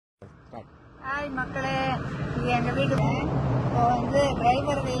Hi மக்களே, இது எங்கள் வீடு. இப்போ வந்து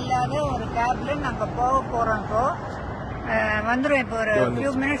டிரைவர் இல்லாத ஒரு கேப்ல நாங்கள் போக போகிறோம். இப்போ வந்துடும். இப்போ ஒரு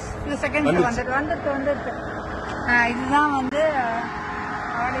ஃபியூ செகண்ட்ஸ் வந்துட்டு இதுதான் வந்து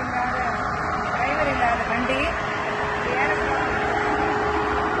ஆள் இல்லாத டிரைவர் இல்லாத வண்டி.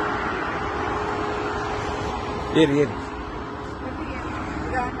 ஏறு ஏறு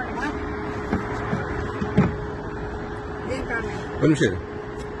ஒரு நிமிஷம்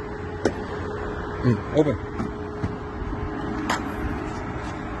ஓபன்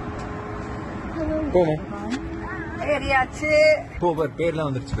போமா ஏரியாச்சு. போவர் பேர்லாம்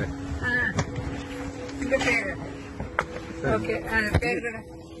வந்துருச்சு. பேர் இந்த பேரு ஓகே. பேர்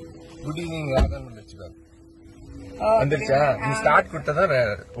குட் ஈவினிங் அதான் வந்துருச்சு. பேர் வந்துருச்சா? நீ ஸ்டார்ட் கொடுத்ததான்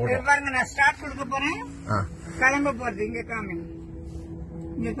பாருங்க. நான் ஸ்டார்ட் கொடுக்க போறேன். கிளம்ப போறது இங்க காமி.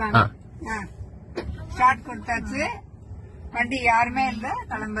 இங்க காமி. ஸ்டார்ட் கொடுத்தாச்சு. வண்டி யாருமே இல்ல,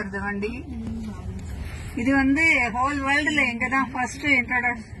 கிளம்புறது வண்டி. இது வந்து ஹோல் வேர்ல்டுல எங்கதான் first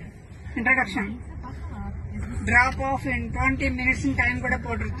introduction. Drop of in 20 minutes time கூட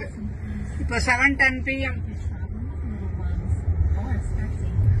போட்டிருக்கு. இப்போ 7:10 PM.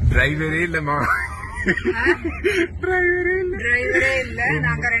 டிரைவரே இல்லமா? டிரைவரே இல்ல,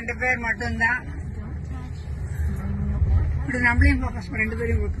 நாங்க 2 பேர் மட்டும்தான். இப்படி நம்மளையும் போக்கஸ் 2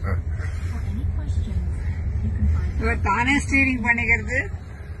 பேரையும் போட்டு இவர் தானே ஸ்டீரிங் பண்ணிக்கிறது,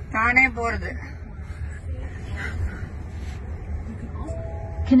 தானே போறது.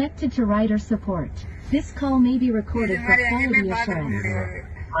 Connected to rider support. This call may be recorded for quality assurance.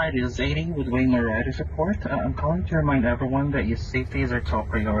 Hi, this is Zadie with Waymo Rider Support. I'm calling to remind everyone that your safety is our top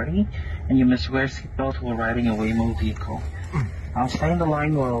priority, and you must wear seatbelt while riding a Waymo vehicle. I'll stay in the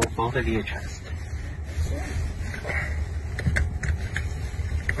line while both of you adjust.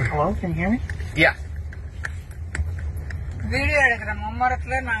 Hello, can you hear me? Yeah. Video எடுக்கிற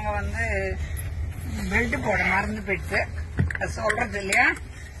மும்மரத்துல நாங்க வந்து belt போட மறந்து போயிட்டு சொல்றது இல்லையா,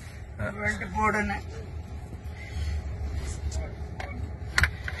 belt போடணும்.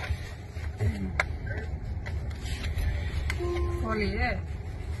 போலியே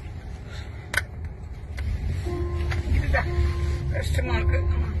இதுதான் கஷ்டமா இருக்கு.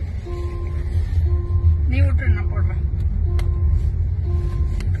 நீ விட்டு நான் போடுறேன்.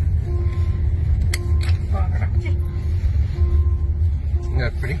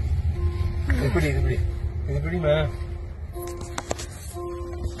 எப்படி எப்படி இது எப்படிமா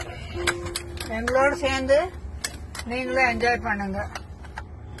எங்களோட சேர்ந்து நீங்களும் என்ஜாய் பண்ணுங்க.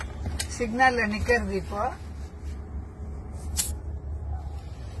 சிக்னல்ல நிக்கிறது இப்போ.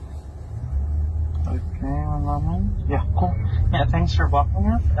 Okay, one moment. Yeah, cool. Yeah, thanks for walking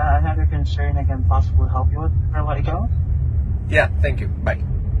up. Another concern I can possibly help you with before I let you go? Yeah, thank you. Bye.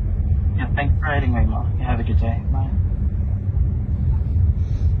 Yeah, thanks for riding, Waymo. You have a good day. Bye.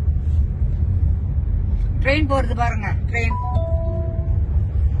 Train போறது பாருங்க. Train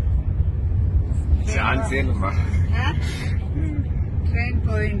சான்ஸே இல்லம்மா. Train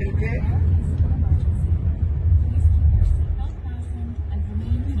போயிட்டு இருக்கு.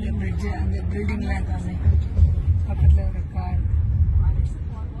 இந்த bridge, அந்த பில்டிங்லாம் காமி. பக்கத்துல ஒரு கார்.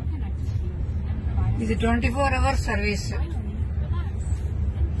 இது 24 hours சர்வீஸ்.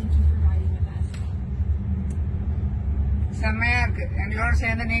 செம்மையா இருக்கு. எங்களோட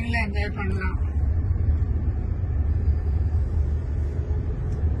சேர்ந்து நீங்களும் என்ஜாய் பண்ணலாம்.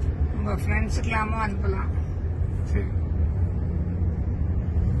 உங்க ஃப்ரெண்ட்ஸுக்கெல்லாமும் அனுப்பலாம். சரி.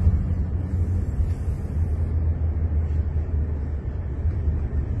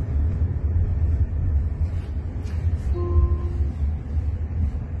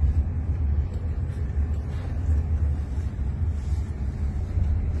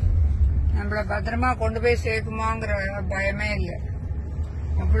 நம்மள பத்திரமா கொண்டு போய் சேர்க்குமாங்கிற பயமே இல்லை.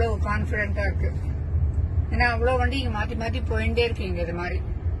 அவ்வளவு கான்பிடண்டா இருக்கு. ஏன்னா அவ்வளவு வண்டி இங்க மாத்தி மாத்தி போயிட்டே இருக்கீங்க. இது மாதிரி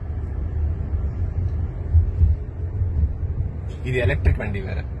இது எலக்ட்ரிக் வண்டி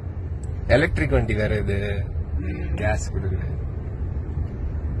வேற. இது கேஸ் கொடுக்குது.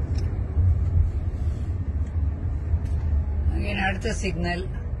 அடுத்த சிக்னல்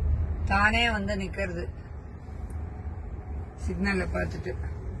தானே வந்து நிக்கிறது. சிக்னல்ல பார்த்துட்டு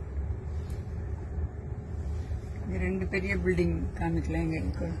 2 பெரிய பில்டிங் காமிக்கல. இங்க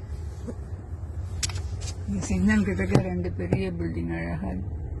இருக்கு சிக்னல் கிட்ட 2 பெரிய பில்டிங் அழகா.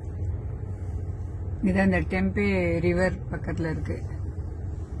 இதான் இந்த டெம்பே ரிவர் பக்கத்துல இருக்கு.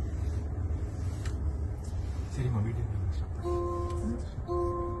 சரிம்மா, வீட்டு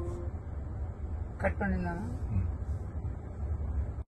கட் பண்ணலாம்.